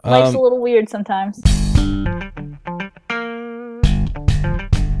Life's a little weird sometimes.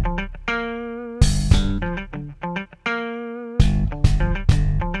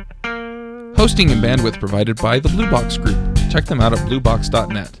 Hosting and bandwidth provided by the Blue Box Group. Check them out at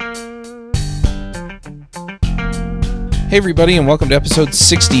bluebox.net. Hey everybody, and welcome to episode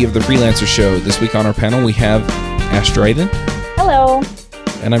 60 of the Freelancers Show. This week on our panel we have Ash Dryden. Hello.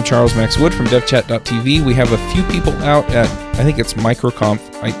 And I'm Charles Max Wood from devchat.tv. We have a few people out at, I think it's MicroConf.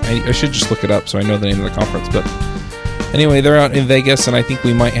 I should just look it up so I know the name of the conference. But anyway, they're out in Vegas, and I think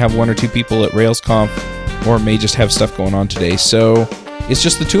we might have one or two people at RailsConf, or may just have stuff going on today. So it's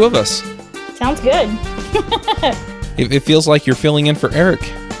just the two of us. Sounds good. It feels like you're filling in for Eric.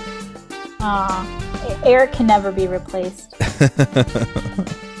 Eric can never be replaced.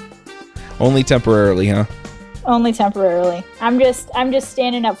 Only temporarily, huh? Only temporarily. I'm just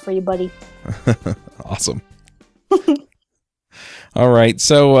standing up for you, buddy. Awesome. All right.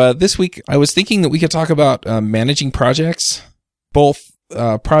 So this week I was thinking that we could talk about managing projects, both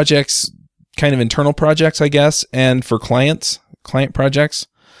projects, kind of internal projects, I guess, and for client projects.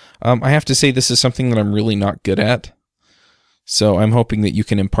 I have to say this is something that I'm really not good at. So I'm hoping that you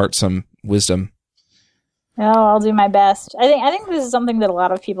can impart some wisdom. Oh, I'll do my best. I think this is something that a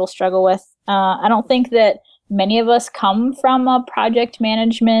lot of people struggle with. I don't think that many of us come from a project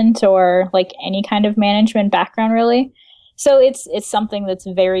management or like any kind of management background, really. So it's something that's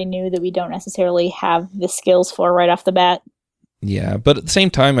very new that we don't necessarily have the skills for right off the bat. Yeah, but at the same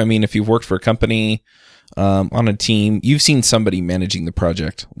time, I mean, if you've worked for a company, on a team, you've seen somebody managing the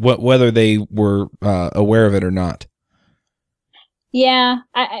project, whether they were aware of it or not. Yeah,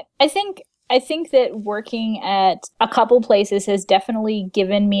 I think that working at a couple places has definitely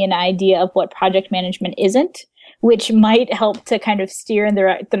given me an idea of what project management isn't, which might help to kind of steer in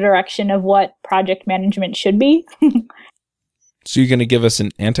the direction of what project management should be. So you're going to give us an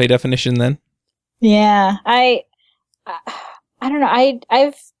anti-definition then? Yeah, I don't know.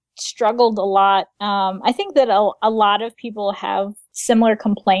 I've struggled a lot. I think that a lot of people have similar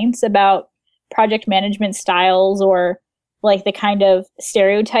complaints about project management styles, or like the kind of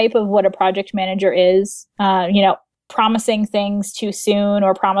stereotype of what a project manager is, promising things too soon,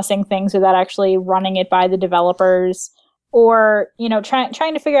 or promising things without actually running it by the developers, or,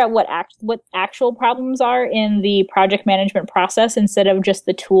 trying to figure out what actual problems are in the project management process instead of just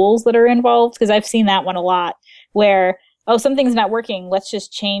the tools that are involved. Because I've seen that one a lot where, oh, something's not working, let's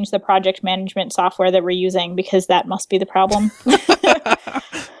just change the project management software that we're using because that must be the problem.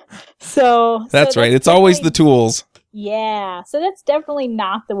 So that's right. It's always the tools. Yeah. So that's definitely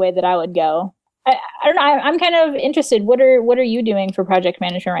not the way that I would go. I don't know. I'm kind of interested. What are you doing for project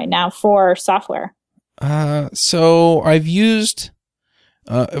management right now for software? So I've used,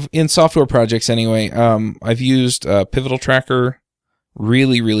 in software projects anyway, I've used Pivotal Tracker.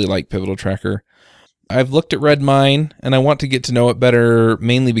 Really, really like Pivotal Tracker. I've looked at Redmine, and I want to get to know it better,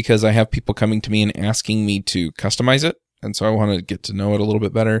 mainly because I have people coming to me and asking me to customize it, and so I want to get to know it a little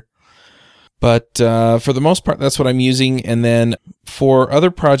bit better. But for the most part, that's what I'm using. And then for other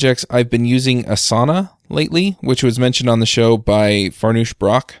projects, I've been using Asana lately, which was mentioned on the show by Farnoosh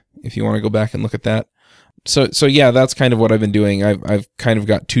Brock, if you want to go back and look at that. So yeah, that's kind of what I've been doing. I've kind of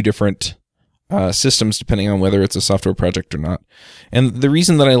got two different systems depending on whether it's a software project or not. And the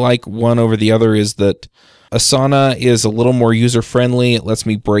reason that I like one over the other is that Asana is a little more user-friendly. It lets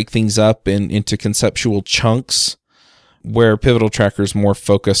me break things up into conceptual chunks, where Pivotal Tracker is more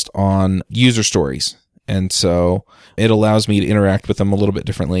focused on user stories. And so it allows me to interact with them a little bit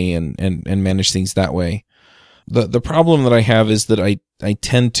differently and manage things that way. The problem that I have is that I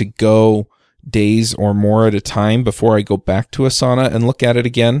tend to go days or more at a time before I go back to Asana and look at it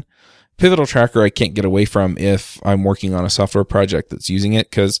again. Pivotal Tracker I can't get away from if I'm working on a software project that's using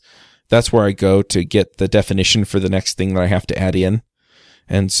it, because that's where I go to get the definition for the next thing that I have to add in.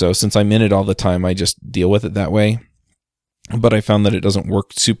 And so since I'm in it all the time, I just deal with it that way. But I found that it doesn't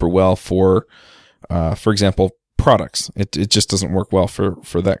work super well for example, products. It just doesn't work well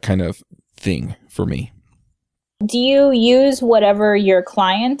for that kind of thing for me. Do you use whatever your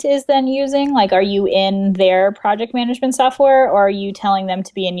client is then using? Like, are you in their project management software, or are you telling them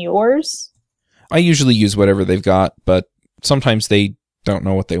to be in yours? I usually use whatever they've got, but sometimes they don't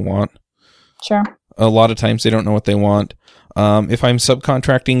know what they want. Sure. A lot of times they don't know what they want. If I'm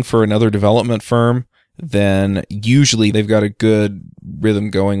subcontracting for another development firm, then usually they've got a good rhythm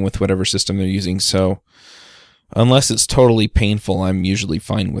going with whatever system they're using. So unless it's totally painful, I'm usually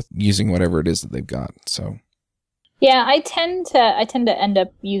fine with using whatever it is that they've got. So yeah, I tend to end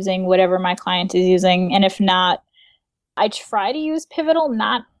up using whatever my client is using, and if not, I try to use Pivotal,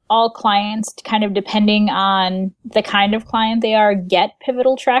 not all clients, kind of depending on the kind of client they are, get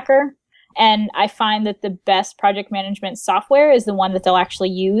Pivotal Tracker. And I find that the best project management software is the one that they'll actually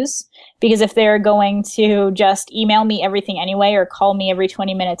use. Because if they're going to just email me everything anyway or call me every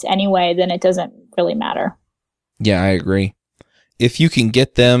 20 minutes anyway, then it doesn't really matter. Yeah, I agree. If you can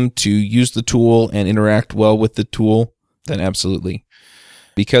get them to use the tool and interact well with the tool, then absolutely.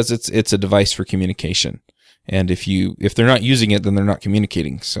 Because it's a device for communication. And if they're not using it, then they're not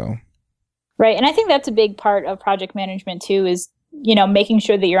communicating. So right. And I think that's a big part of project management too, is making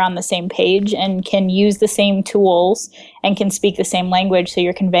sure that you're on the same page and can use the same tools and can speak the same language so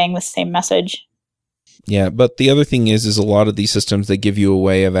you're conveying the same message. Yeah, but the other thing is a lot of these systems, they give you a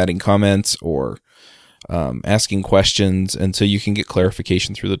way of adding comments or asking questions, and so you can get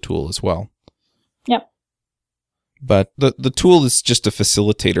clarification through the tool as well. Yep. But the tool is just a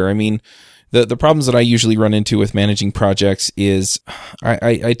facilitator. I mean, the problems that I usually run into with managing projects is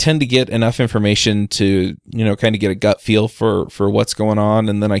I tend to get enough information to, kind of get a gut feel for what's going on.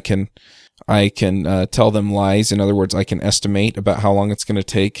 And then I can tell them lies. In other words, I can estimate about how long it's going to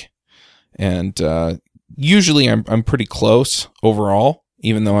take. And usually I'm pretty close overall,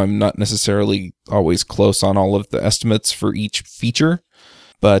 even though I'm not necessarily always close on all of the estimates for each feature.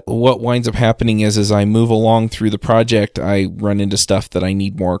 But what winds up happening is as I move along through the project, I run into stuff that I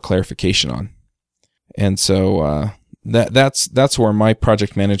need more clarification on. And so that's where my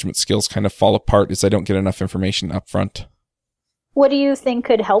project management skills kind of fall apart, is I don't get enough information up front. What do you think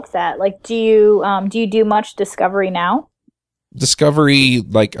could help that? Like, do you do much discovery now? Discovery,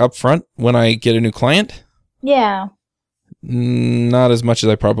 like up front when I get a new client? Yeah. Not as much as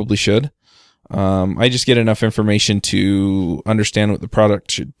I probably should. I just get enough information to understand what the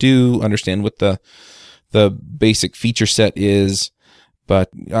product should do, understand what the basic feature set is, but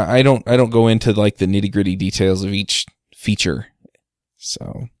I don't go into like the nitty-gritty details of each feature.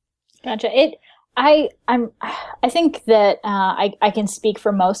 So, gotcha. I think that I can speak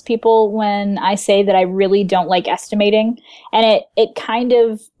for most people when I say that I really don't like estimating, and it kind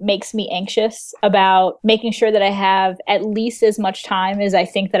of makes me anxious about making sure that I have at least as much time as I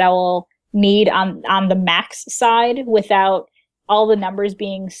think that I will need on the max side without all the numbers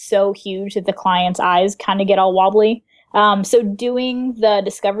being so huge that the client's eyes kind of get all wobbly. So doing the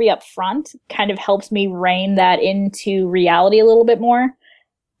discovery up front kind of helps me rein that into reality a little bit more.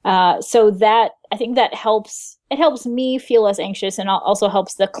 So that I think that helps me feel less anxious, and also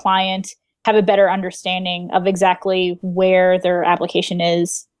helps the client have a better understanding of exactly where their application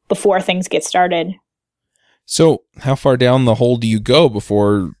is before things get started. So how far down the hole do you go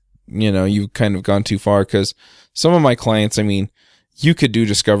before you've kind of gone too far? Because some of my clients, I mean, you could do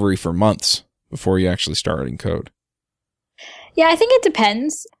discovery for months before you actually start writing code. Yeah, I think it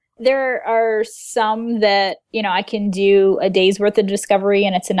depends. There are some that, I can do a day's worth of discovery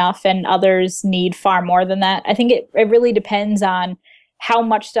and it's enough, and others need far more than that. I think it really depends on how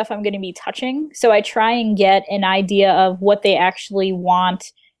much stuff I'm going to be touching. So I try and get an idea of what they actually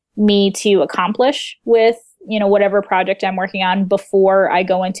want me to accomplish with whatever project I'm working on before I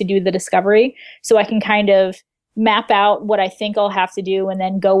go in to do the discovery. So I can kind of map out what I think I'll have to do and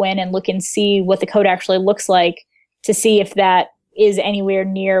then go in and look and see what the code actually looks like to see if that is anywhere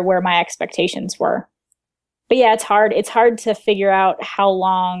near where my expectations were. But yeah, it's hard. It's hard to figure out how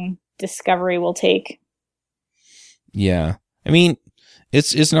long discovery will take. Yeah. I mean,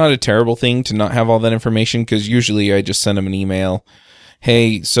 it's not a terrible thing to not have all that information, because usually I just send them an email.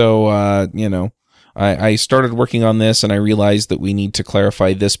 Hey, so, I started working on this and I realized that we need to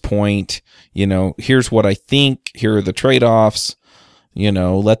clarify this point. Here's what I think. Here are the trade-offs.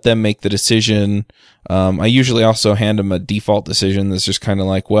 Let them make the decision. I usually also hand them a default decision that's just kind of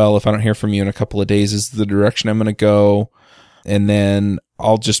like, well, if I don't hear from you in a couple of days, this is the direction I'm going to go. And then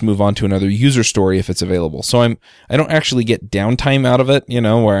I'll just move on to another user story if it's available. So I don't actually get downtime out of it,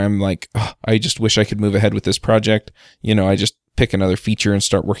 where I'm like, oh, I just wish I could move ahead with this project. I just pick another feature and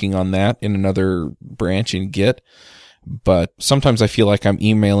start working on that in another branch in Git. But sometimes I feel like I'm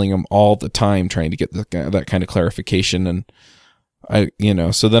emailing them all the time trying to get that kind of clarification.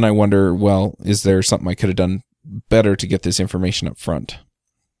 And so then I wonder, well, is there something I could have done better to get this information up front?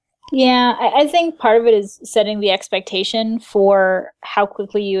 Yeah, I think part of it is setting the expectation for how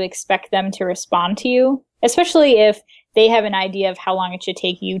quickly you expect them to respond to you, especially if they have an idea of how long it should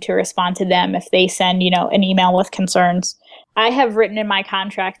take you to respond to them if they send, an email with concerns. I have written in my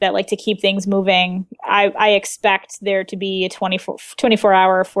contract that, like, to keep things moving, I expect there to be a 24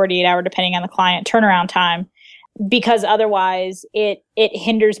 hour, 48 hour, depending on the client, turnaround time, because otherwise it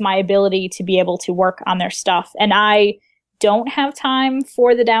hinders my ability to be able to work on their stuff. And I don't have time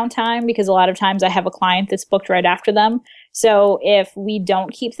for the downtime because a lot of times I have a client that's booked right after them. So if we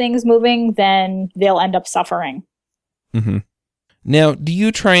don't keep things moving, then they'll end up suffering. Mm-hmm. Now, do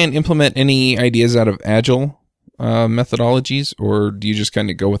you try and implement any ideas out of Agile methodologies, or do you just kind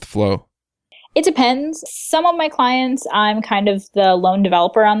of go with the flow? It depends. Some of my clients, I'm kind of the lone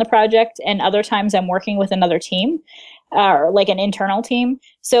developer on the project, and other times I'm working with another team, or like an internal team.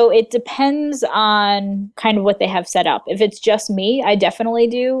 So it depends on kind of what they have set up. If it's just me, I definitely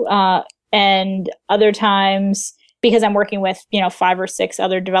do. And other times, because I'm working with, 5 or 6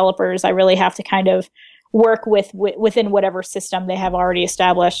 other developers, I really have to kind of work within whatever system they have already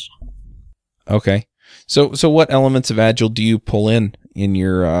established. Okay. So what elements of Agile do you pull in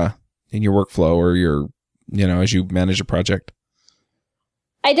your workflow or your, as you manage a project?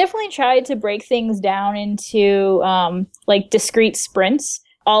 I definitely tried to break things down into like discrete sprints.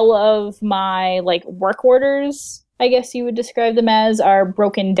 All of my like work orders, I guess you would describe them as, are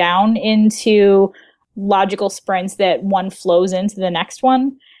broken down into logical sprints that one flows into the next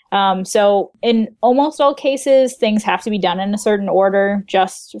one. So in almost all cases, things have to be done in a certain order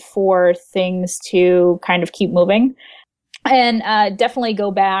just for things to kind of keep moving. And definitely go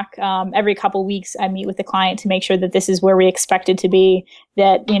back every couple weeks. I meet with the client to make sure that this is where we expect it to be.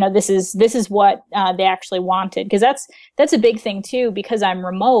 That this is what they actually wanted, because that's a big thing too. Because I'm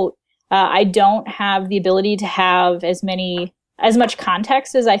remote, I don't have the ability to have as much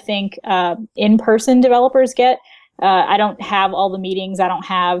context as I think in-person developers get. I don't have all the meetings. I don't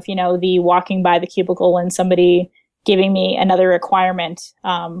have the walking by the cubicle and somebody giving me another requirement.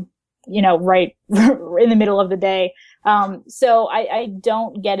 Right in the middle of the day. So I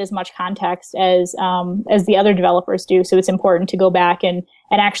don't get as much context as the other developers do. So it's important to go back and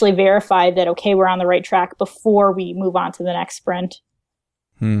actually verify that, okay, we're on the right track before we move on to the next sprint.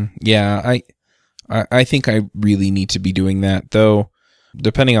 Yeah, I think I really need to be doing that, though.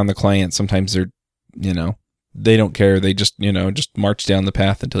 Depending on the client, sometimes they're, they don't care. They just march down the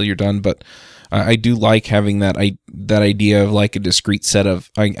path until you're done. But I do like having that idea of like a discrete set of,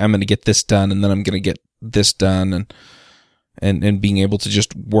 I'm going to get this done, and then I'm going to get this done, and being able to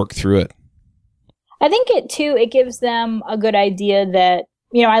just work through it. I think it gives them a good idea that,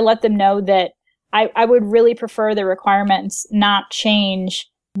 I let them know that I would really prefer the requirements not change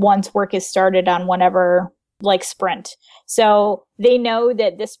once work is started on whatever like sprint. So they know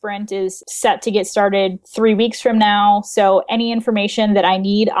that this sprint is set to get started 3 weeks from now. So any information that I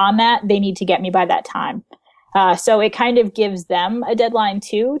need on that, they need to get me by that time. So it kind of gives them a deadline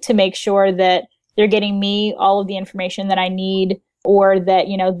too, to make sure that they're getting me all of the information that I need, or that,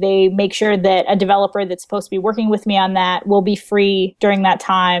 they make sure that a developer that's supposed to be working with me on that will be free during that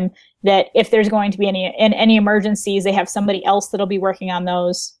time, that if there's going to be any emergencies, they have somebody else that'll be working on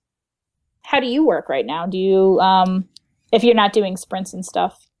those. How do you work right now? Do you, if you're not doing sprints and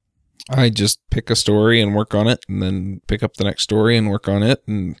stuff? I just pick a story and work on it, and then pick up the next story and work on it.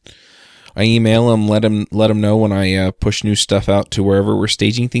 And I email them, let them know when I push new stuff out to wherever we're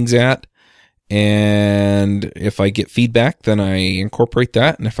staging things at. And if I get feedback, then I incorporate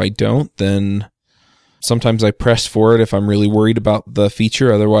that. And if I don't, then sometimes I press for it if I'm really worried about the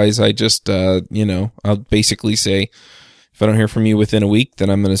feature. Otherwise, I just, I'll basically say, if I don't hear from you within a week, then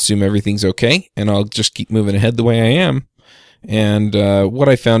I'm going to assume everything's okay, and I'll just keep moving ahead the way I am. And what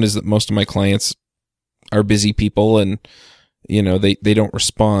I found is that most of my clients are busy people, and they don't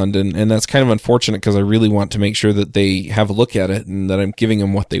respond, and that's kind of unfortunate, because I really want to make sure that they have a look at it and that I'm giving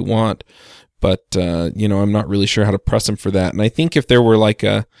them what they want. But I'm not really sure how to press them for that. And I think if there were like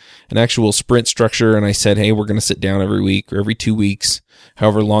an actual sprint structure, and I said, hey, we're going to sit down every week or every 2 weeks,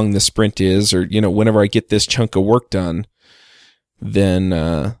 however long the sprint is, or whenever I get this chunk of work done, then,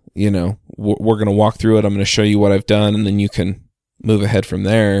 we're going to walk through it. I'm going to show you what I've done, and then you can move ahead from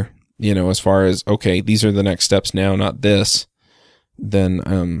there, as far as, okay, these are the next steps now, not this.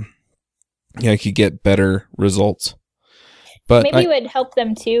 Then, I could get better results. But maybe it would help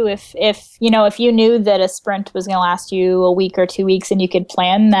them too if you knew that a sprint was going to last you a week or 2 weeks, and you could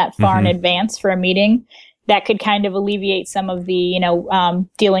plan that far in advance for a meeting. That could kind of alleviate some of the,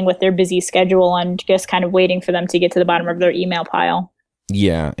 dealing with their busy schedule and just kind of waiting for them to get to the bottom of their email pile.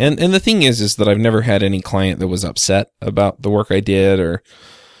 Yeah. And the thing is that I've never had any client that was upset about the work I did, or,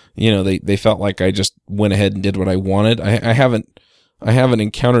 they felt like I just went ahead and did what I wanted. I haven't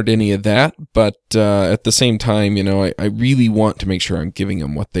encountered any of that, but at the same time, I really want to make sure I'm giving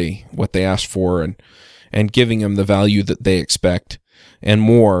them what they asked for, and giving them the value that they expect and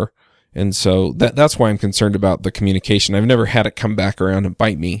more. And so that's why I'm concerned about the communication. I've never had it come back around and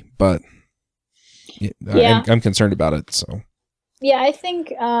bite me, but I'm concerned about it. So yeah, I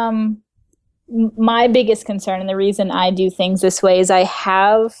think my biggest concern, and the reason I do things this way, is I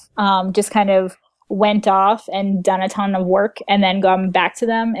have just kind of went off and done a ton of work and then gone back to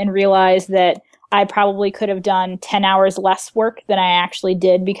them and realized that I probably could have done 10 hours less work than I actually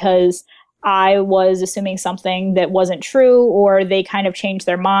did because I was assuming something that wasn't true, or they kind of changed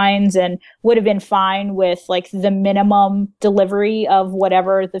their minds and would have been fine with like the minimum delivery of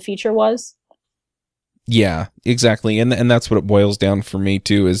whatever the feature was. Yeah, exactly. And that's what it boils down for me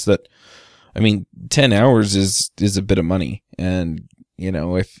too, is that, I mean, 10 hours is a bit of money. And, you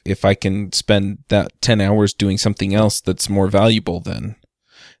know, if I can spend that 10 hours doing something else that's more valuable, then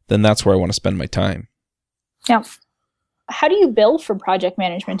that's where I want to spend my time. Yeah. How do you bill for project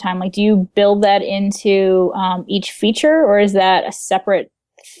management time? Like, do you build that into each feature, or is that a separate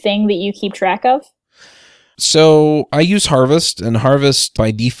thing that you keep track of? So I use Harvest, and Harvest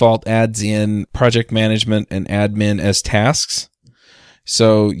by default adds in project management and admin as tasks.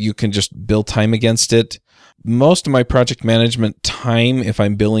 So you can just bill time against it. Most of my project management time, if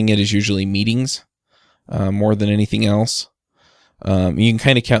I'm billing it, is usually meetings more than anything else. You can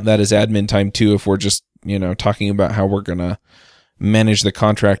kind of count that as admin time too, if we're just, you know, talking about how we're going to manage the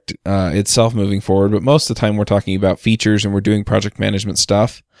contract itself moving forward. But most of the time we're talking about features and we're doing project management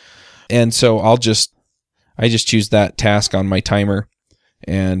stuff. And so I just choose that task on my timer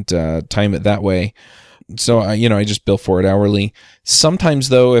and time it that way. So I just bill for it hourly. Sometimes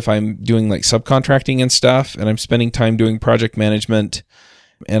though, if I'm doing like subcontracting and stuff and I'm spending time doing project management,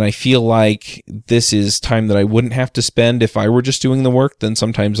 and I feel like this is time that I wouldn't have to spend if I were just doing the work, then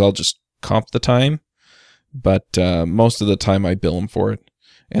sometimes I'll just comp the time. But most of the time I bill them for it.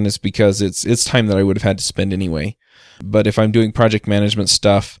 And it's because it's time that I would have had to spend anyway. But if I'm doing project management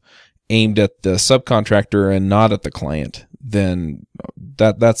stuff aimed at the subcontractor and not at the client, then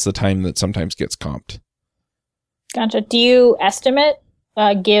that's the time that sometimes gets comped. Gotcha. Do you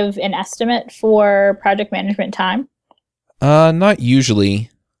give an estimate for project management time? Not usually.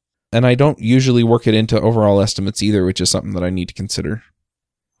 And I don't usually work it into overall estimates either, which is something that I need to consider.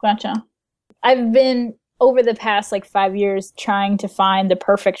 Gotcha. I've been, over the past 5 years, trying to find the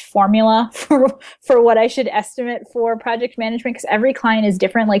perfect formula for what I should estimate for project management, because every client is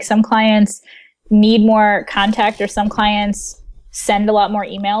different. Like, some clients need more contact, or some clients send a lot more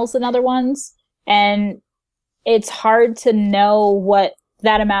emails than other ones. And it's hard to know what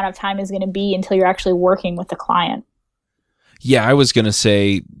that amount of time is going to be until you're actually working with the client. Yeah, I was going to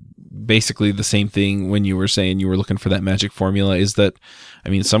say basically the same thing when you were saying you were looking for that magic formula, is that, I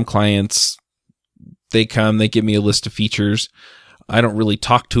mean, some clients, they come, they give me a list of features. I don't really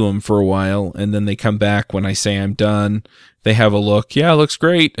talk to them for a while, and then they come back when I say I'm done. They have a look. Yeah, it looks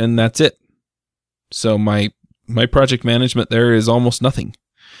great, and that's it. So my project management there is almost nothing.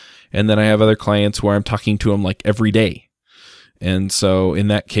 And then I have other clients where I'm talking to them like every day. And so in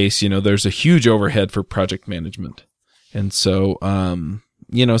that case, there's a huge overhead for project management. And so,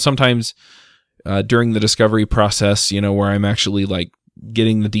 sometimes during the discovery process, where I'm actually like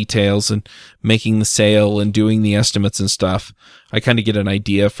getting the details and making the sale and doing the estimates and stuff, I kind of get an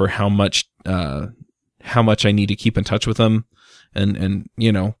idea for how much I need to keep in touch with them, and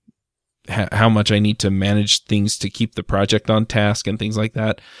how much I need to manage things to keep the project on task and things like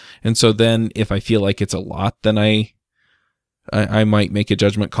that. And so then if I feel like it's a lot, then I might make a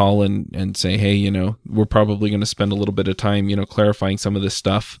judgment call and say, hey, we're probably going to spend a little bit of time, clarifying some of this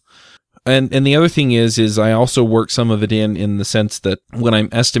stuff. And the other thing is I also work some of it in the sense that when I'm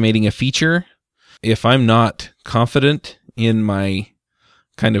estimating a feature, if I'm not confident in my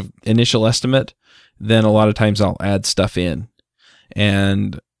kind of initial estimate, then a lot of times I'll add stuff in.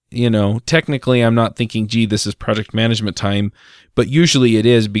 And, technically I'm not thinking, gee, this is project management time, but usually it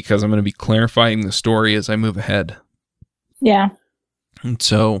is, because I'm going to be clarifying the story as I move ahead. Yeah. And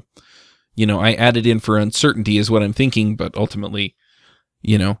so, I added in for uncertainty is what I'm thinking, but ultimately,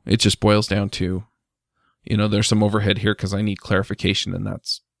 it just boils down to, there's some overhead here because I need clarification, and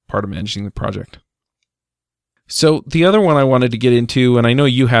that's part of managing the project. So the other one I wanted to get into, and I know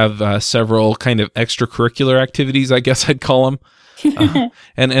you have several kind of extracurricular activities, I guess I'd call them.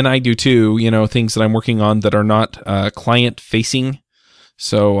 And I do too, things that I'm working on that are not client facing.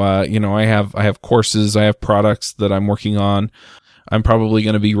 So, I have courses, I have products that I'm working on. I'm probably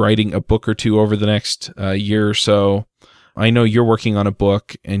going to be writing a book or two over the next year or so. I know you're working on a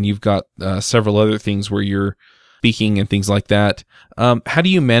book, and you've got several other things where you're speaking and things like that. How do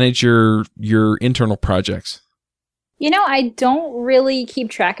you manage your internal projects? I don't really keep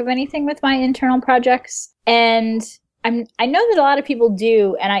track of anything with my internal projects, and I know that a lot of people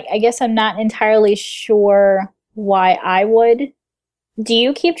do, and I guess I'm not entirely sure why I would. Do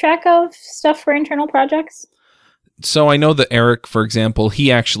you keep track of stuff for internal projects? So I know that Eric, for example,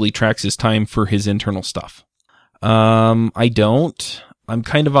 he actually tracks his time for his internal stuff. I don't. I'm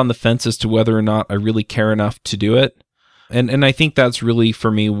kind of on the fence as to whether or not I really care enough to do it. And I think that's really,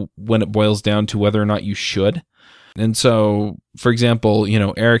 for me, when it boils down to whether or not you should. And so, for example,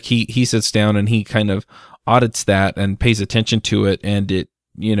 Eric, he sits down and he kind of audits that and pays attention to it, and it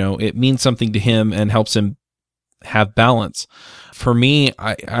means something to him and helps him have balance. For me,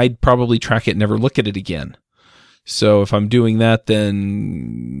 I'd probably track it and never look at it again. So if I'm doing that,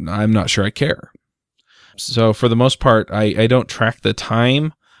 then I'm not sure I care. So for the most part, I don't track the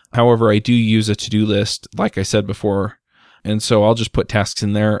time. However, I do use a to-do list, like I said before. And so I'll just put tasks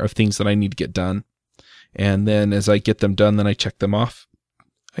in there of things that I need to get done. And then as I get them done, then I check them off.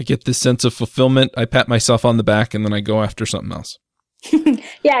 I get this sense of fulfillment. I pat myself on the back, and then I go after something else.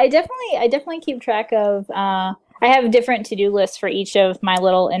 Yeah, I definitely keep track of, I have different to-do lists for each of my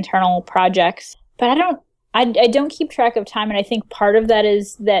little internal projects, but I don't keep track of time. And I think part of that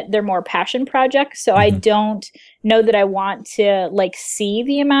is that they're more passion projects. So I don't know that I want to see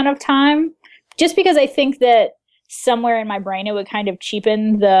the amount of time, just because I think that somewhere in my brain, it would kind of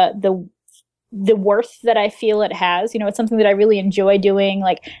cheapen the worth that I feel it has. It's something that I really enjoy doing.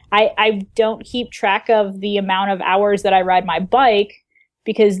 I don't keep track of the amount of hours that I ride my bike,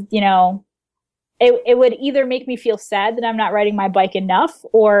 because, it would either make me feel sad that I'm not riding my bike enough,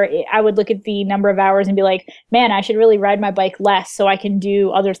 or I would look at the number of hours and be like, man, I should really ride my bike less so I can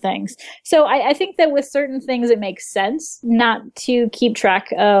do other things. So I think that with certain things, it makes sense not to keep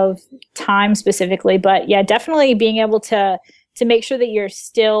track of time specifically. But yeah, definitely being able to make sure that you're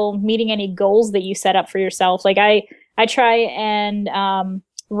still meeting any goals that you set up for yourself. I try and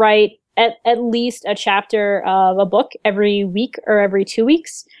write at least a chapter of a book every week or every 2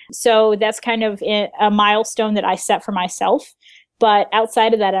 weeks. So that's kind of a milestone that I set for myself. But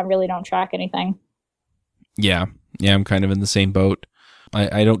outside of that, I really don't track anything. Yeah, I'm kind of in the same boat.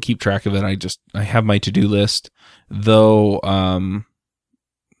 I don't keep track of it. I have my to-do list. Though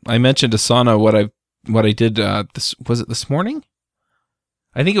I mentioned to Sana what I did, was it this morning?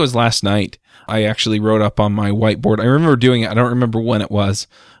 I think it was last night. I actually wrote up on my whiteboard. I remember doing it. I don't remember when it was,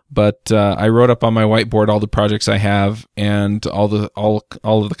 but I wrote up on my whiteboard all the projects I have and all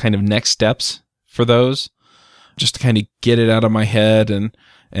of the kind of next steps for those, just to kind of get it out of my head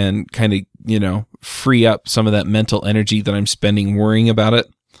and kind of, free up some of that mental energy that I'm spending worrying about it.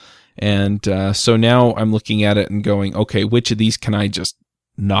 And so now I'm looking at it and going, okay, which of these can I just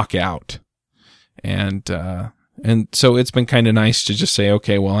knock out? And so it's been kind of nice to just say,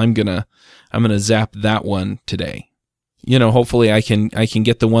 okay, well, I'm gonna zap that one today. Hopefully I can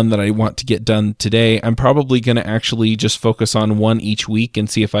get the one that I want to get done today. I'm probably gonna actually just focus on one each week and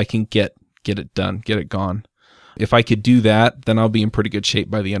see if I can get it done, get it gone. If I could do that, then I'll be in pretty good shape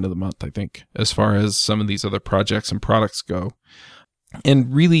by the end of the month, I think, as far as some of these other projects and products go.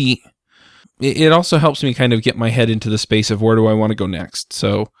 And really, it also helps me kind of get my head into the space of where do I want to go next.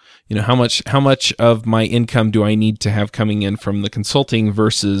 So, how much of my income do I need to have coming in from the consulting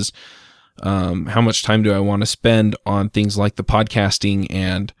versus how much time do I want to spend on things like the podcasting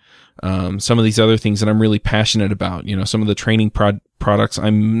and some of these other things that I'm really passionate about. Some of the training products,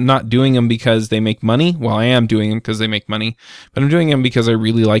 I'm not doing them because they make money. Well, I am doing them because they make money, but I'm doing them because I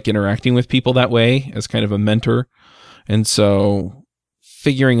really like interacting with people that way as kind of a mentor. And so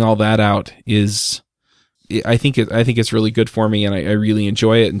figuring all that out is, I think it's really good for me, and I really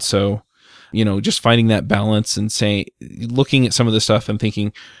enjoy it. And so, just finding that balance and looking at some of the stuff and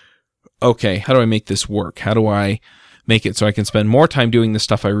thinking, okay, how do I make this work? How do I make it so I can spend more time doing the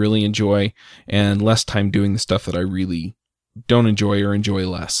stuff I really enjoy and less time doing the stuff that I really don't enjoy or enjoy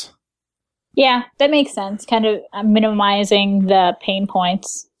less? Yeah, that makes sense. Kind of minimizing the pain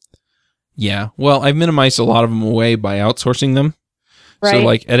points. Yeah. Well, I've minimized a lot of them away by outsourcing them. Right. So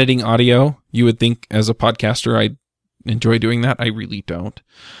like editing audio, you would think as a podcaster I'd enjoy doing that. I really don't.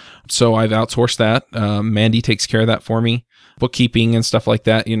 So I've outsourced that. Mandy takes care of that for me. Bookkeeping and stuff like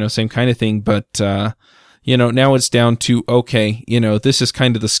that, same kind of thing. But, now it's down to, okay, this is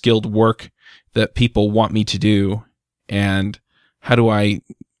kind of the skilled work that people want me to do. And how do I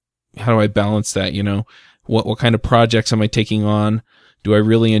balance that? What kind of projects am I taking on? Do I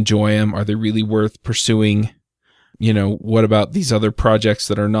really enjoy them? Are they really worth pursuing? What about these other projects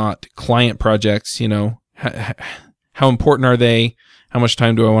that are not client projects? How important are they? How much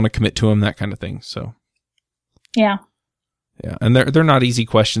time do I want to commit to them? That kind of thing. So, yeah. And they're not easy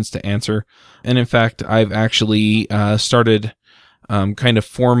questions to answer. And in fact, I've actually started kind of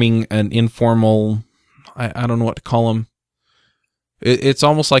forming an informal, I don't know what to call them. It's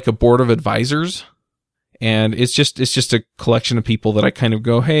almost like a board of advisors. And it's just a collection of people that I kind of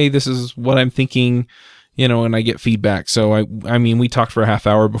go, hey, this is what I'm thinking, and I get feedback. So I mean, we talked for a half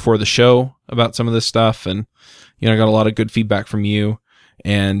hour before the show about some of this stuff, and I got a lot of good feedback from you.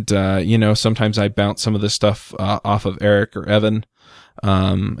 And, sometimes I bounce some of this stuff off of Eric or Evan.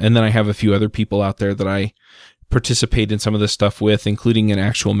 And then I have a few other people out there that I participate in some of this stuff with, including an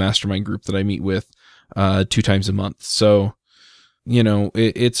actual mastermind group that I meet with 2 times a month. So,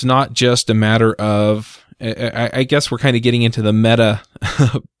 it's not just a matter of, I guess we're kind of getting into the meta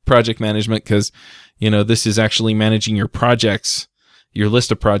project management because, this is actually managing your projects, your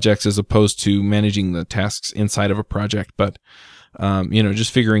list of projects, as opposed to managing the tasks inside of a project. But,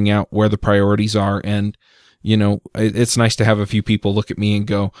 just figuring out where the priorities are. And, it's nice to have a few people look at me and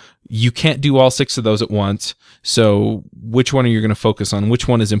go, you can't do all 6 of those at once. So which one are you going to focus on? Which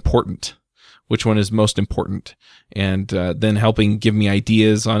one is important? Which one is most important? And then helping give me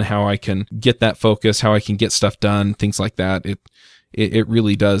ideas on how I can get that focus, how I can get stuff done, things like that. It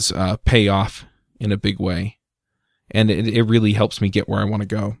really does pay off in a big way. And it really helps me get where I want to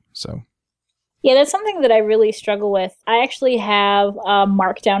go. So. Yeah, that's something that I really struggle with. I actually have a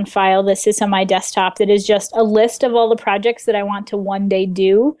markdown file that sits on my desktop that is just a list of all the projects that I want to one day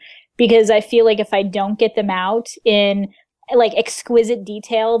do, because I feel like if I don't get them out in like exquisite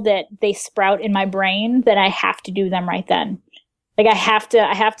detail that they sprout in my brain, then I have to do them right then. Like I have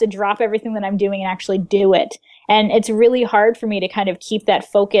to drop everything that I'm doing and actually do it. And it's really hard for me to kind of keep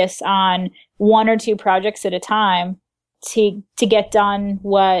that focus on 1 or 2 projects at a time to get done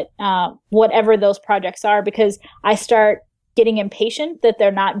whatever those projects are, because I start getting impatient that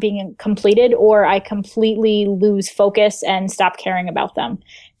they're not being completed, or I completely lose focus and stop caring about them.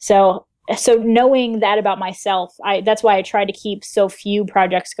 So knowing that about myself, that's why I try to keep so few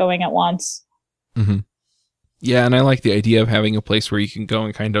projects going at once. Mm-hmm. Yeah, and I like the idea of having a place where you can go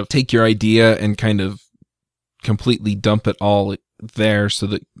and kind of take your idea and kind of completely dump it all there, so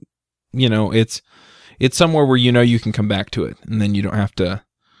that it's somewhere where you can come back to it, and then you don't have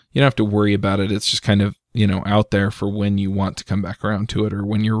to worry about it. It's just kind of out there for when you want to come back around to it, or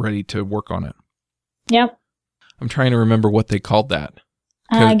when you're ready to work on it. Yep. I'm trying to remember what they called that.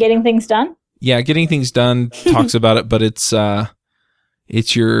 Getting things done. Yeah, getting things done talks about it, but it's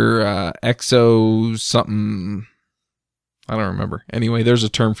your exo something. I don't remember. Anyway, there's a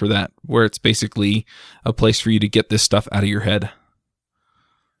term for that where it's basically a place for you to get this stuff out of your head.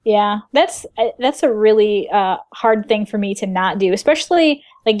 Yeah, that's a really hard thing for me to not do, especially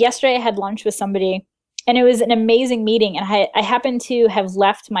like yesterday I had lunch with somebody and it was an amazing meeting, and I happened to have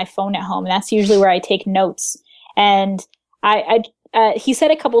left my phone at home, and that's usually where I take notes. And he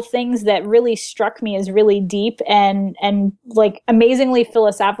said a couple things that really struck me as really deep and like amazingly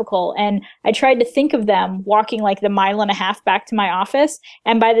philosophical. And I tried to think of them walking like the 1.5 miles back to my office.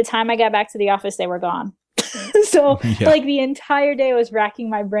 And by the time I got back to the office, they were gone. So like the entire day I was racking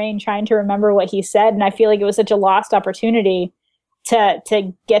my brain trying to remember what he said. And I feel like it was such a lost opportunity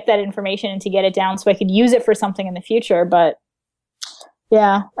to get that information and to get it down so I could use it for something in the future. But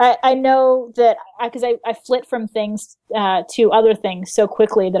yeah, I know that because I flit from things to other things so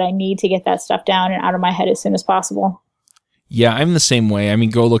quickly that I need to get that stuff down and out of my head as soon as possible. Yeah, I'm the same way. I mean,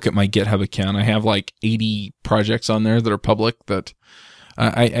 go look at my GitHub account. I have like 80 projects on there that are public that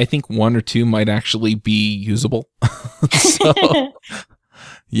I think 1 or 2 might actually be usable. So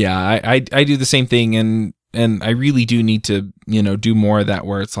yeah, I do the same thing, and I really do need to, do more of that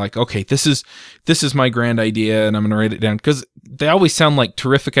where it's like, okay, this is my grand idea and I'm going to write it down, because they always sound like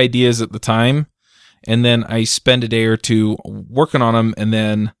terrific ideas at the time. And then I spend a day or 2 working on them. And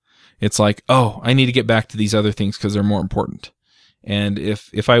then it's like, oh, I need to get back to these other things because they're more important. And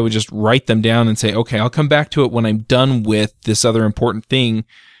if I would just write them down and say, okay, I'll come back to it when I'm done with this other important thing,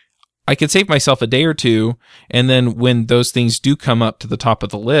 I could save myself a day or 2. And then when those things do come up to the top of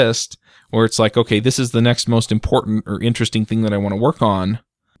the list, or it's like, okay, this is the next most important or interesting thing that I want to work on,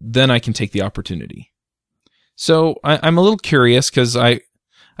 then I can take the opportunity. So I'm a little curious because I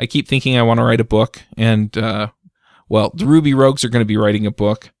keep thinking I want to write a book, and the Ruby Rogues are going to be writing a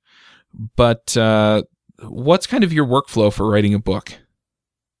book, but what's kind of your workflow for writing a book?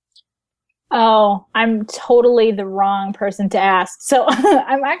 Oh, I'm totally the wrong person to ask. So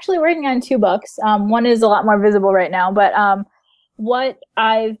I'm actually working on 2 books. One is a lot more visible right now, but what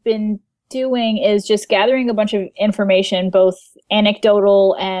I've been doing is just gathering a bunch of information, both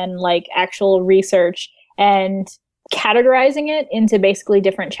anecdotal and like actual research, and categorizing it into basically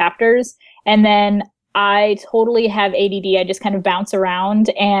different chapters. And then I totally have ADD. I just kind of bounce around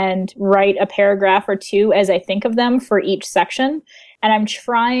and write a paragraph or 2 as I think of them for each section. And I'm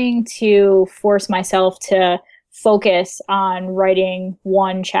trying to force myself to focus on writing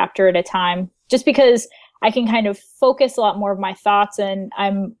 1 chapter at a time, just because I can kind of focus a lot more of my thoughts, and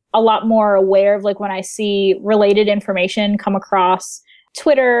I'm a lot more aware of like when I see related information come across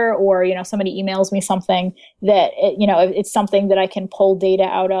Twitter, or, somebody emails me something that, it's something that I can pull data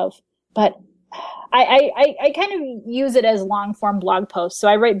out of. But I kind of use it as long form blog posts. So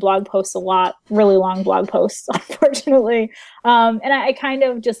I write blog posts a lot, really long blog posts, unfortunately. And I kind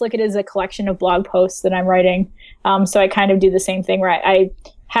of just look at it as a collection of blog posts that I'm writing. So I kind of do the same thing where I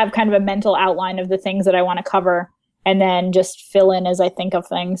have kind of a mental outline of the things that I want to cover and then just fill in as I think of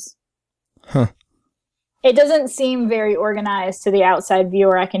things. Huh. It doesn't seem very organized to the outside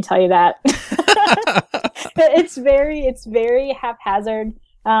viewer, I can tell you that. It's very haphazard.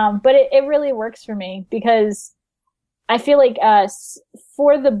 But it really works for me because I feel like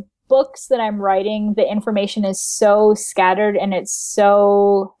for the books that I'm writing, the information is so scattered and it's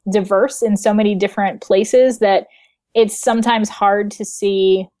so diverse in so many different places that it's sometimes hard to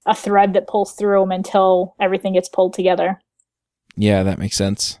see a thread that pulls through them until everything gets pulled together. Yeah, that makes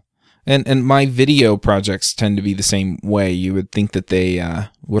sense. And my video projects tend to be the same way. You would think that they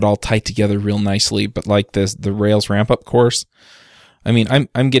would all tie together real nicely, but like the Rails ramp-up course, I mean,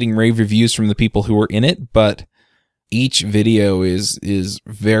 I'm getting rave reviews from the people who are in it, but each video is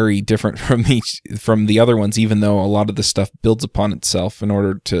very different from the other ones, even though a lot of the stuff builds upon itself in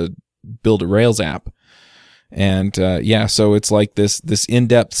order to build a Rails app. And so it's like this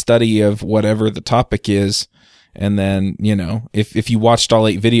in-depth study of whatever the topic is. And then, if you watched all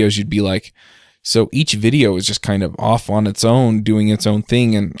 8 videos, you'd be like, so each video is just kind of off on its own, doing its own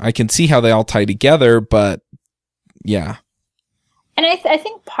thing. And I can see how they all tie together, but yeah. And I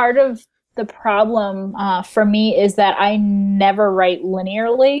think part of the problem for me is that I never write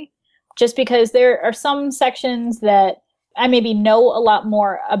linearly, just because there are some sections that I maybe know a lot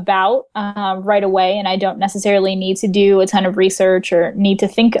more about right away, and I don't necessarily need to do a ton of research or need to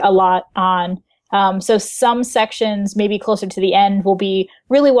think a lot on. So some sections, maybe closer to the end, will be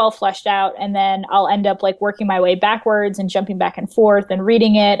really well fleshed out, and then I'll end up like working my way backwards and jumping back and forth and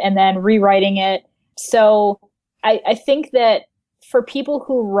reading it and then rewriting it. So I think that for people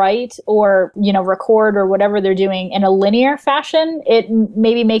who write or, record or whatever they're doing in a linear fashion, it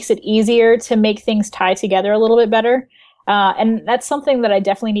maybe makes it easier to make things tie together a little bit better. And that's something that I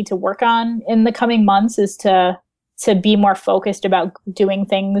definitely need to work on in the coming months, is to be more focused about doing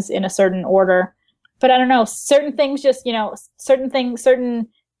things in a certain order. But I don't know, certain things just, certain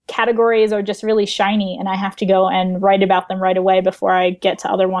categories are just really shiny, and I have to go and write about them right away before I get to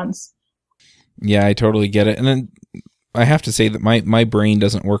other ones. Yeah, I totally get it. And then I have to say that my brain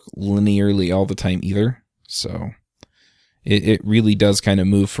doesn't work linearly all the time either. So it really does kind of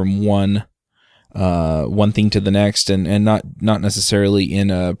move from one thing to the next, and not necessarily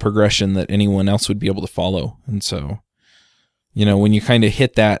in a progression that anyone else would be able to follow. And so, when you kind of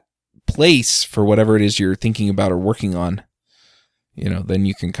hit that place for whatever it is you're thinking about or working on, then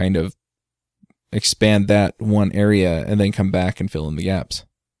you can kind of expand that one area and then come back and fill in the gaps.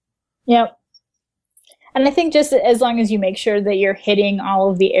 Yep. And I think just as long as you make sure that you're hitting all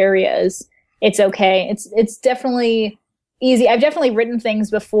of the areas, it's okay. It's definitely easy. I've definitely written things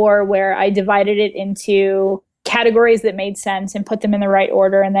before where I divided it into categories that made sense and put them in the right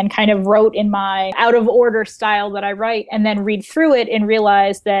order, and then kind of wrote in my out of order style that I write, and then read through it and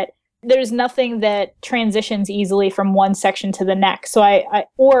realize that there's nothing that transitions easily from one section to the next. So I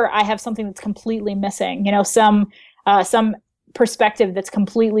have something that's completely missing, some perspective that's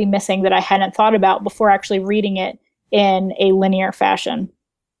completely missing that I hadn't thought about before actually reading it in a linear fashion.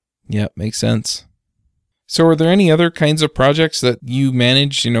 Yeah, makes sense. So are there any other kinds of projects that you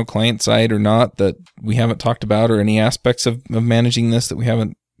manage, client side or not, that we haven't talked about, or any aspects of managing this that we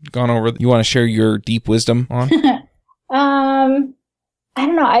haven't gone over that you want to share your deep wisdom on? I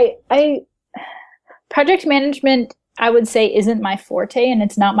don't know. I project management, I would say, isn't my forte, and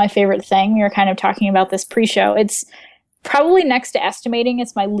it's not my favorite thing. We were kind of talking about this pre-show. It's probably next to estimating.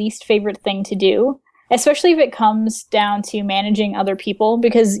 It's my least favorite thing to do, especially if it comes down to managing other people,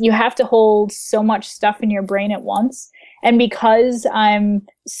 because you have to hold so much stuff in your brain at once. And because I'm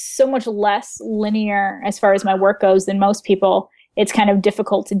so much less linear as far as my work goes than most people, it's kind of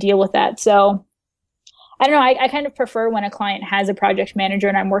difficult to deal with that. So I don't know. I kind of prefer when a client has a project manager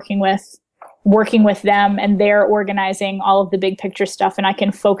and I'm working with them, and they're organizing all of the big picture stuff, and I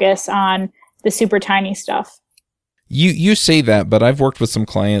can focus on the super tiny stuff. You say that, but I've worked with some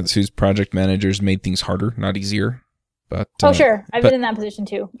clients whose project managers made things harder, not easier. But sure, I've been in that position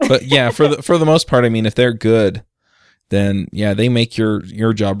too. But yeah, for the most part, I mean, if they're good, then yeah, they make your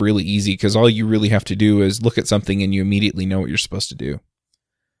job really easy, because all you really have to do is look at something and you immediately know what you're supposed to do.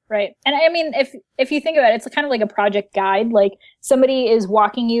 Right. And I mean, if you think about it, it's kind of like a project guide. Like somebody is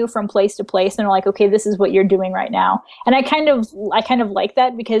walking you from place to place and they're like, okay, this is what you're doing right now. And I kind of like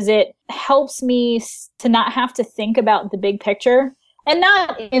that, because it helps me to not have to think about the big picture. And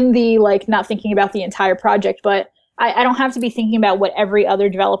not in the, like, not thinking about the entire project, but I don't have to be thinking about what every other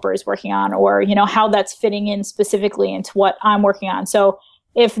developer is working on, or, you know, how that's fitting in specifically into what I'm working on. So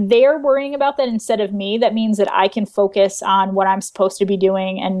if they're worrying about that instead of me, that means that I can focus on what I'm supposed to be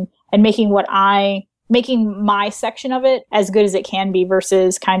doing, and making my section of it as good as it can be,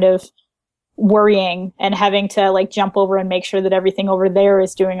 versus kind of worrying and having to, like, jump over and make sure that everything over there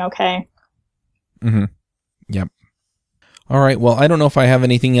is doing okay. Mm-hmm. Yep. All right. Well, I don't know if I have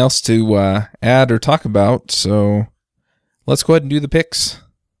anything else to add or talk about, so let's go ahead and do the picks.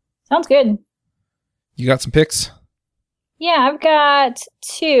 Sounds good. You got some picks? Yeah, I've got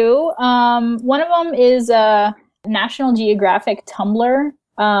two. One of them is a National Geographic Tumblr.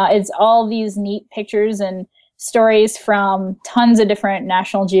 It's all these neat pictures and stories from tons of different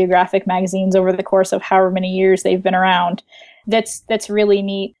National Geographic magazines over the course of however many years they've been around. That's really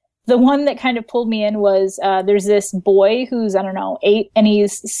neat. The one that kind of pulled me in was there's this boy who's, I don't know, 8, and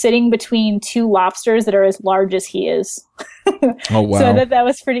he's sitting between 2 lobsters that are as large as he is. Oh, wow. So that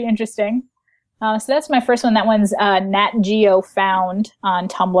was pretty interesting. So that's my first one. That one's Nat Geo Found on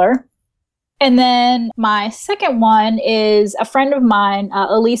Tumblr. And then my second one is a friend of mine,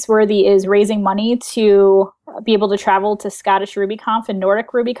 Elise Worthy, is raising money to be able to travel to Scottish RubyConf and Nordic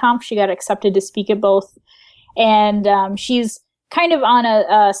RubyConf. She got accepted to speak at both. And she's kind of on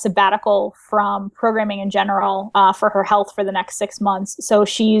a sabbatical from programming in general for her health for the next 6 months. So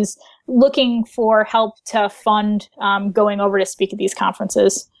she's looking for help to fund going over to speak at these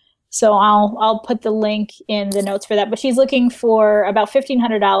conferences. So I'll put the link in the notes for that. But she's looking for about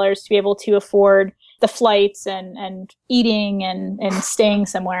 $1,500 to be able to afford the flights and eating and staying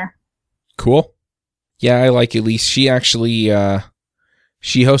somewhere. Cool. Yeah, I like Elise. She actually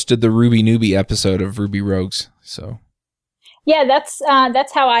she hosted the Ruby Newbie episode of Ruby Rogues. So yeah,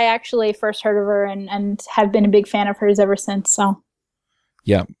 that's how I actually first heard of her, and have been a big fan of hers ever since. So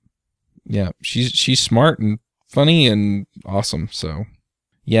yeah, she's smart and funny and awesome. So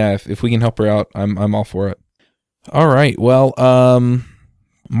yeah, if we can help her out, I'm all for it. All right, well,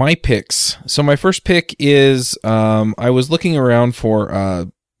 my picks. So my first pick is I was looking around for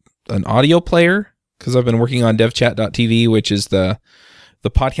an audio player, because I've been working on devchat.tv, which is the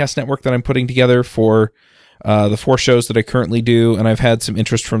podcast network that I'm putting together for the 4 shows that I currently do, and I've had some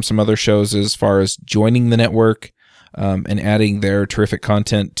interest from some other shows as far as joining the network and adding their terrific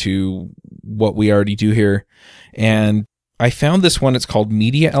content to what we already do here. And I found this one. It's called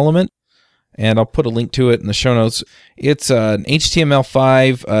Media Element, and I'll put a link to it in the show notes. It's an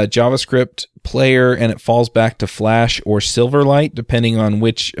HTML5 JavaScript player, and it falls back to Flash or Silverlight, depending on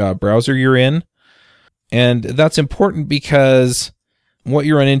which browser you're in. And that's important because what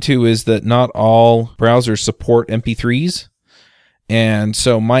you run into is that not all browsers support MP3s. And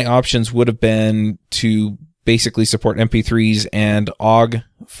so my options would have been to basically support MP3s and OGG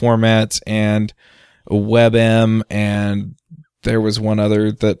formats and WebM, and there was one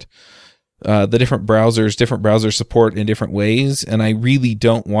other that the different browsers support in different ways. And I really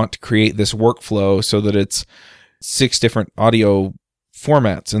don't want to create this workflow so that it's 6 different audio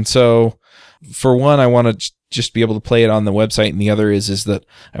formats. And so for one, I want to just be able to play it on the website, and the other is that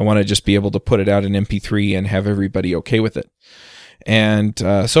I want to just be able to put it out in MP3 and have everybody okay with it. And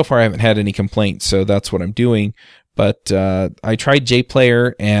so far I haven't had any complaints, so that's what I'm doing. But I tried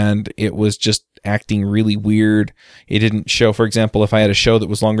JPlayer, and it was just acting really weird. It didn't show, for example, if I had a show that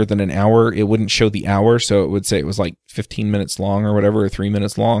was longer than an hour, it wouldn't show the hour, so it would say it was like 15 minutes long or whatever, or 3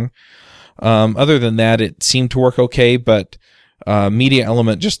 minutes long. Other than that, it seemed to work okay, but Media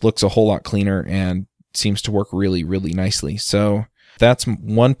Element just looks a whole lot cleaner and seems to work really, really nicely. So that's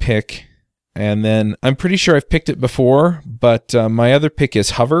one pick. And then I'm pretty sure I've picked it before, but my other pick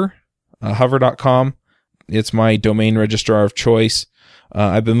is Hover, hover.com. It's my domain registrar of choice.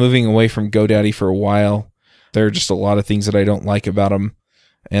 I've been moving away from GoDaddy for a while. There are just a lot of things that I don't like about them,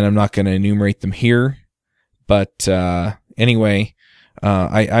 and I'm not going to enumerate them here. But anyway,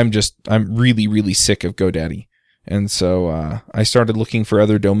 I'm really, really sick of GoDaddy. And so I started looking for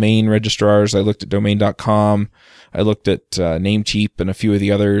other domain registrars. I looked at domain.com. I looked at Namecheap and a few of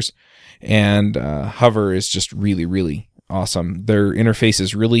the others. And Hover is just really, really awesome. Their interface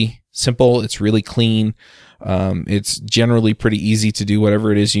is really simple. It's really clean. It's generally pretty easy to do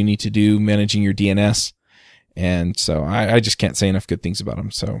whatever it is you need to do managing your DNS. And so I just can't say enough good things about them.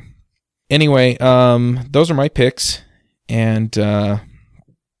 So anyway, those are my picks. And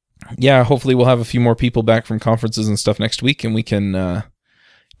yeah, hopefully we'll have a few more people back from conferences and stuff next week, and we can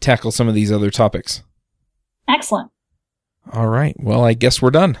tackle some of these other topics. Excellent. All right. Well, I guess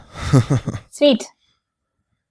we're done. Sweet.